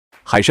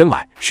海参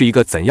崴是一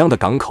个怎样的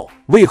港口？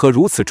为何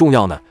如此重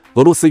要呢？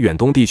俄罗斯远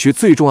东地区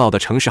最重要的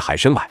城市海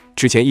参崴，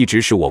之前一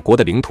直是我国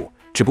的领土，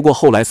只不过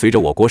后来随着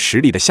我国实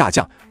力的下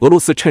降，俄罗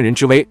斯趁人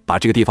之危把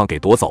这个地方给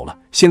夺走了。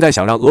现在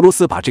想让俄罗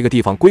斯把这个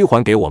地方归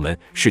还给我们，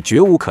是绝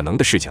无可能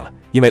的事情了，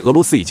因为俄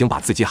罗斯已经把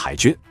自己海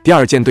军第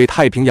2舰队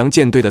太平洋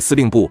舰队的司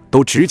令部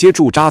都直接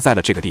驻扎在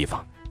了这个地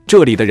方。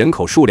这里的人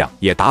口数量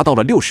也达到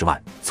了60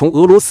万。从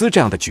俄罗斯这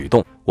样的举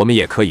动，我们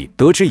也可以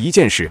得知一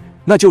件事，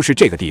那就是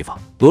这个地方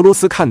俄罗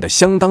斯看得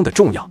相当的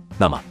重要。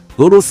那么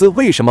俄罗斯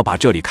为什么把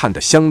这里看得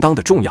相当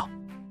的重要？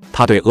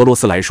它对俄罗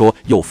斯来说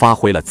又发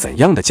挥了怎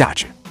样的价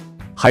值？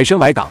海参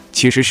崴港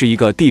其实是一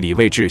个地理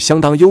位置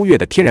相当优越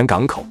的天然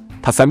港口，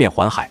它3面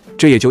环海，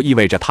这也就意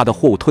味着它的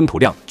货物吞吐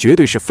量绝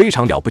对是非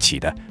常了不起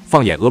的。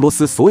放眼俄罗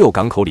斯所有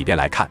港口里边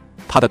来看，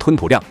它的吞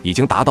吐量已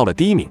经达到了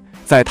第1名。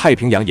在太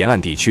平洋沿岸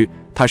地区，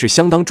它是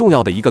相当重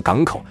要的一个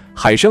港口。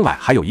海参崴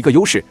还有一个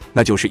优势，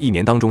那就是1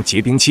年当中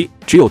结冰期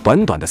只有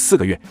短短的4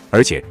个月，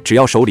而且只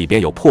要手里边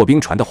有破冰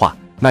船的话，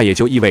那也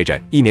就意味着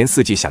1年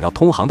4季想要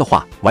通航的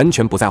话，完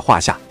全不在话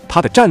下。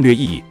它的战略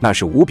意义那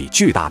是无比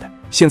巨大的。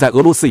现在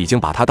俄罗斯已经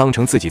把它当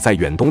成自己在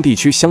远东地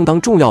区相当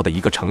重要的一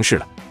个城市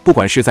了，不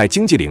管是在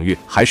经济领域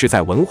还是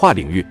在文化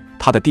领域，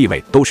它的地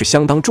位都是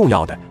相当重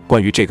要的。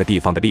关于这个地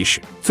方的历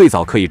史，最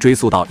早可以追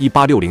溯到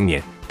1860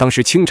年，当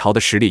时清朝的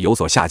实力有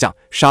所下降，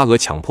沙俄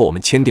强迫我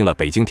们签订了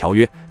北京条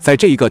约。在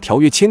这一个条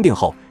约签订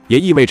后，也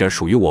意味着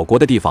属于我国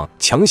的地方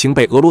强行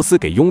被俄罗斯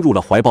给拥入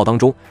了怀抱当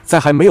中。在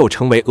还没有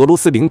成为俄罗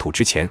斯领土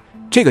之前，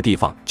这个地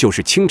方就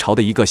是清朝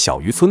的一个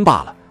小渔村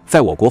罢了，在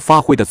我国发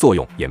挥的作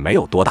用也没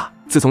有多大。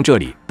自从这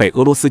里被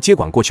俄罗斯接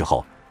管过去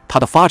后，它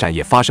的发展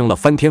也发生了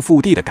翻天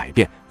覆地的改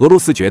变。俄罗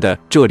斯觉得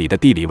这里的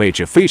地理位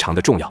置非常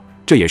的重要，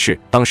这也是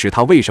当时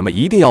他为什么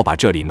一定要把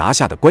这里拿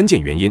下的关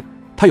键原因。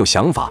他有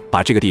想法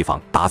把这个地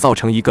方打造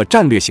成一个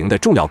战略型的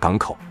重要港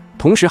口，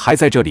同时还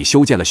在这里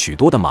修建了许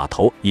多的码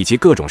头以及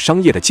各种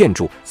商业的建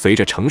筑。随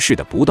着城市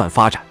的不断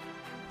发展，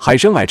海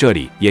参崴这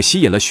里也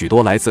吸引了许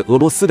多来自俄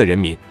罗斯的人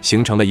民，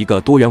形成了一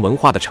个多元文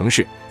化的城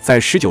市。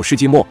在19世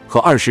纪末和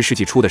20世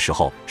纪初的时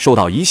候，受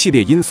到一系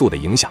列因素的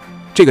影响，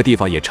这个地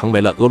方也成为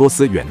了俄罗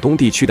斯远东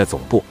地区的总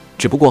部。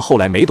只不过后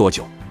来没多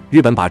久，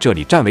日本把这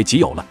里占为己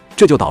有了，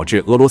这就导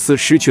致俄罗斯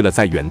失去了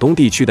在远东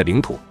地区的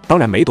领土。当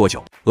然没多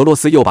久，俄罗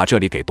斯又把这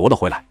里给夺了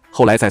回来。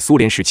后来在苏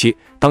联时期，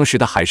当时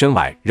的海参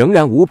崴仍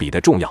然无比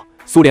的重要，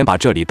苏联把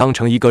这里当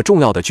成一个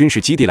重要的军事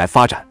基地来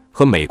发展。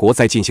和美国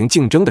在进行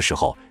竞争的时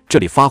候，这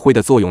里发挥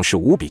的作用是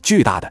无比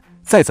巨大的。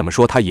再怎么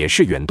说，它也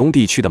是远东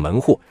地区的门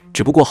户。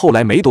只不过后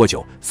来没多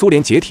久，苏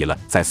联解体了。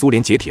在苏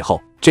联解体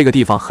后，这个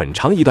地方很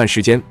长一段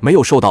时间没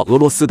有受到俄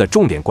罗斯的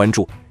重点关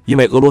注，因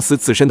为俄罗斯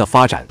自身的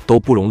发展都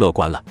不容乐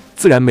观了，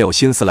自然没有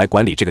心思来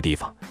管理这个地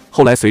方。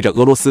后来随着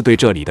俄罗斯对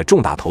这里的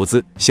重大投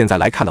资，现在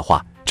来看的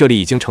话，这里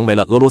已经成为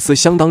了俄罗斯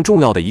相当重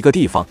要的一个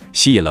地方，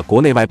吸引了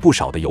国内外不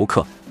少的游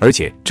客。而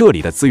且这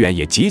里的资源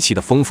也极其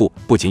的丰富，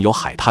不仅有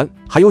海滩，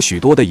还有许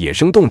多的野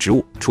生动植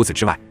物。除此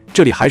之外，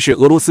这里还是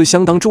俄罗斯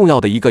相当重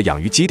要的一个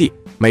养鱼基地，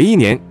每一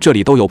年这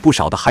里都有不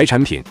少的海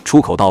产品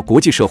出口到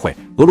国际社会。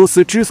俄罗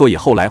斯之所以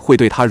后来会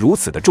对它如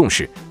此的重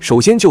视，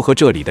首先就和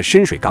这里的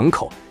深水港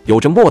口有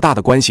着莫大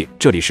的关系。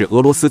这里是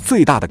俄罗斯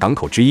最大的港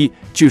口之一，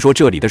据说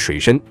这里的水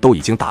深都已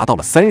经达到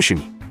了30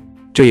米，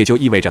这也就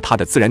意味着它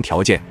的自然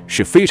条件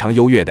是非常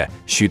优越的，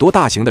许多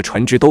大型的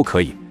船只都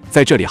可以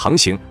在这里航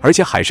行，而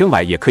且海参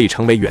崴也可以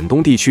成为远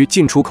东地区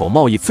进出口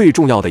贸易最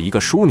重要的一个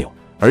枢纽。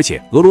而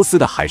且俄罗斯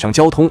的海上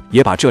交通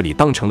也把这里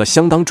当成了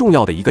相当重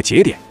要的一个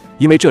节点，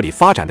因为这里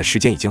发展的时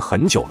间已经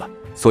很久了，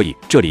所以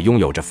这里拥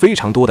有着非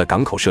常多的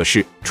港口设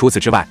施。除此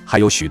之外，还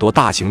有许多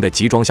大型的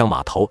集装箱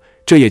码头，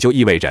这也就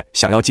意味着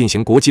想要进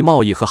行国际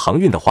贸易和航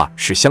运的话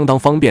是相当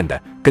方便的。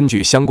根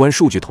据相关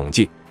数据统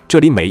计，这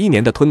里每一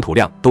年的吞吐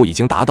量都已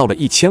经达到了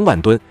1000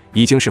万吨，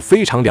已经是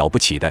非常了不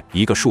起的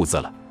一个数字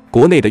了。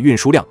国内的运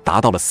输量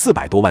达到了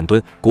400多万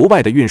吨，国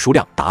外的运输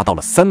量达到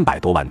了300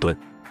多万吨。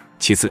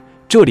其次，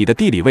这里的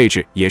地理位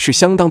置也是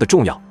相当的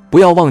重要，不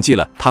要忘记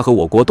了它和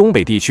我国东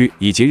北地区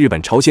以及日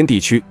本朝鲜地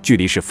区距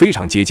离是非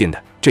常接近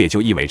的，这也就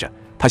意味着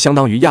它相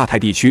当于亚太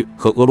地区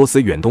和俄罗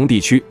斯远东地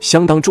区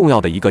相当重要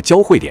的一个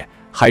交汇点。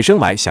海参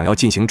崴想要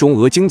进行中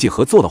俄经济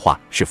合作的话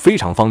是非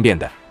常方便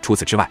的。除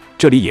此之外，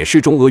这里也是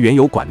中俄原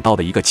油管道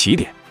的一个起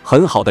点，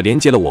很好的连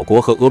接了我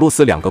国和俄罗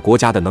斯2个国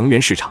家的能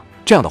源市场。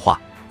这样的话，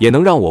也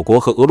能让我国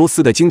和俄罗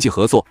斯的经济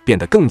合作变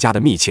得更加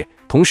的密切，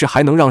同时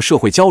还能让社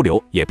会交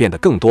流也变得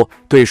更多，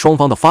对双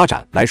方的发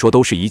展来说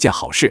都是一件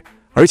好事。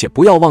而且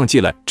不要忘记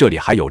了，这里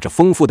还有着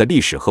丰富的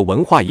历史和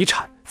文化遗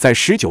产。在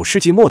19世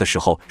纪末的时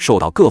候，受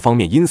到各方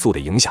面因素的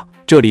影响，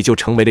这里就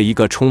成为了一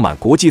个充满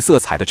国际色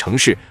彩的城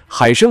市。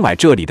海参崴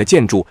这里的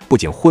建筑不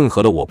仅混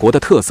合了我国的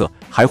特色，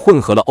还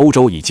混合了欧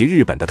洲以及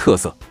日本的特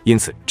色，因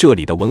此这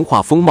里的文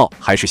化风貌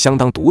还是相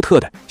当独特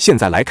的。现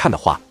在来看的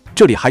话，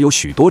这里还有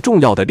许多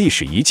重要的历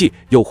史遗迹，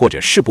又或者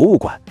是博物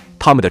馆，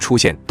它们的出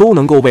现都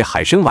能够为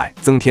海参崴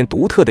增添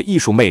独特的艺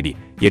术魅力。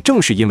也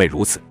正是因为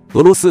如此，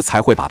俄罗斯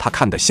才会把它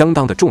看得相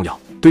当的重要。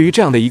对于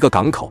这样的一个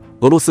港口，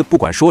俄罗斯不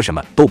管说什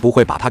么都不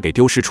会把它给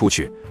丢失出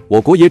去。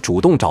我国也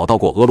主动找到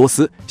过俄罗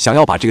斯，想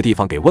要把这个地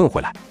方给问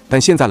回来，但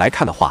现在来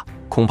看的话，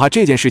恐怕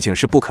这件事情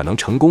是不可能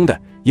成功的，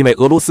因为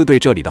俄罗斯对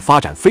这里的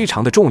发展非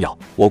常的重要，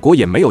我国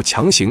也没有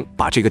强行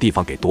把这个地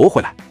方给夺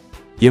回来。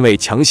因为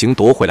强行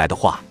夺回来的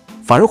话，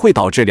反而会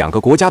导致两个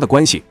国家的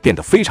关系变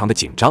得非常的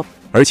紧张，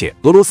而且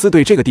俄罗斯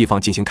对这个地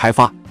方进行开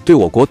发，对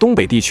我国东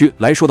北地区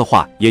来说的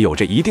话，也有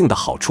着一定的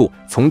好处。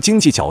从经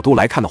济角度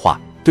来看的话，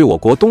对我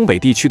国东北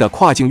地区的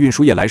跨境运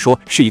输业来说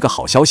是一个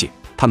好消息，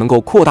它能够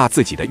扩大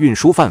自己的运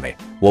输范围，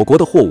我国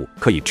的货物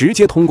可以直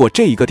接通过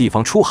这一个地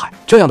方出海。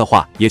这样的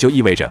话，也就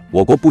意味着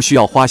我国不需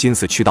要花心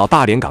思去到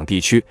大连港地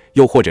区，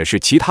又或者是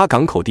其他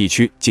港口地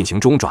区进行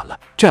中转了。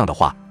这样的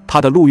话，它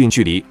的陆运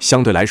距离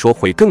相对来说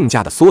会更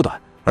加的缩短，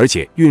而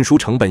且运输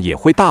成本也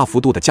会大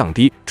幅度的降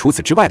低。除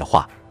此之外的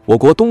话，我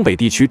国东北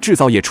地区制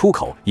造业出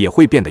口也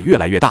会变得越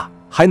来越大，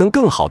还能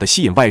更好的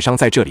吸引外商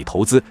在这里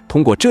投资。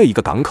通过这一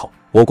个港口，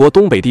我国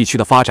东北地区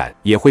的发展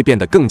也会变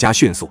得更加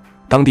迅速，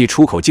当地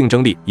出口竞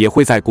争力也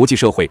会在国际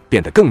社会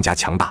变得更加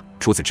强大。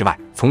除此之外，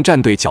从战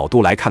队角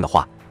度来看的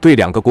话，对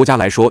两个国家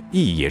来说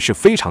意义也是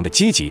非常的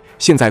积极。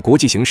现在国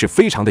际形势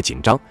非常的紧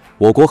张，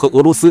我国和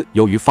俄罗斯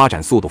由于发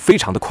展速度非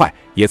常的快，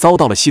也遭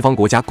到了西方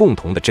国家共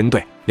同的针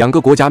对，两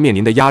个国家面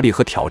临的压力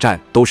和挑战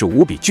都是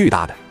无比巨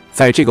大的。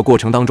在这个过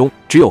程当中，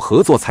只有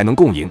合作才能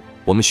共赢，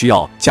我们需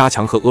要加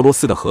强和俄罗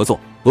斯的合作，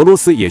俄罗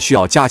斯也需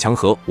要加强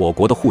和我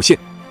国的互信。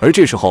而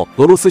这时候，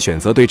俄罗斯选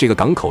择对这个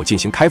港口进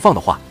行开放的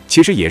话，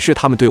其实也是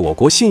他们对我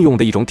国信用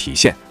的一种体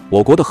现，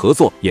我国的合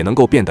作也能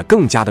够变得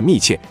更加的密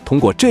切。通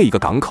过这一个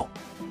港口，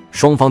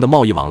双方的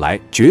贸易往来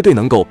绝对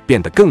能够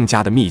变得更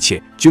加的密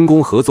切，军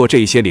工合作这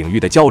一些领域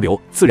的交流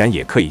自然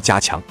也可以加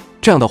强。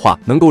这样的话，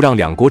能够让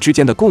两国之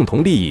间的共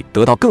同利益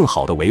得到更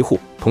好的维护，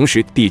同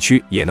时地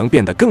区也能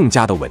变得更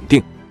加的稳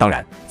定。当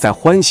然，在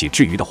欢喜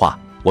之余的话，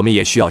我们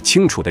也需要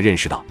清楚地认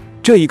识到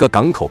这一个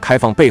港口开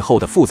放背后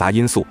的复杂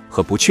因素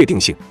和不确定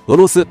性。俄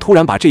罗斯突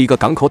然把这一个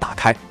港口打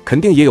开，肯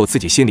定也有自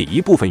己心里一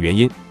部分原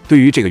因。对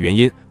于这个原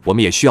因，我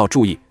们也需要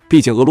注意，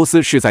毕竟俄罗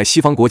斯是在西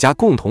方国家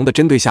共同的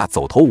针对下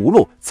走投无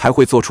路，才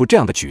会做出这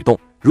样的举动。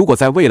如果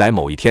在未来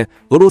某一天，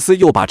俄罗斯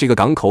又把这个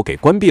港口给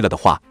关闭了的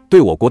话，对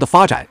我国的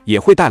发展也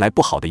会带来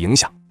不好的影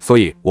响。所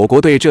以，我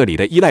国对这里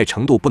的依赖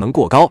程度不能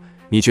过高。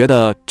你觉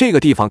得这个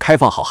地方开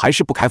放好还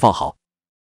是不开放好？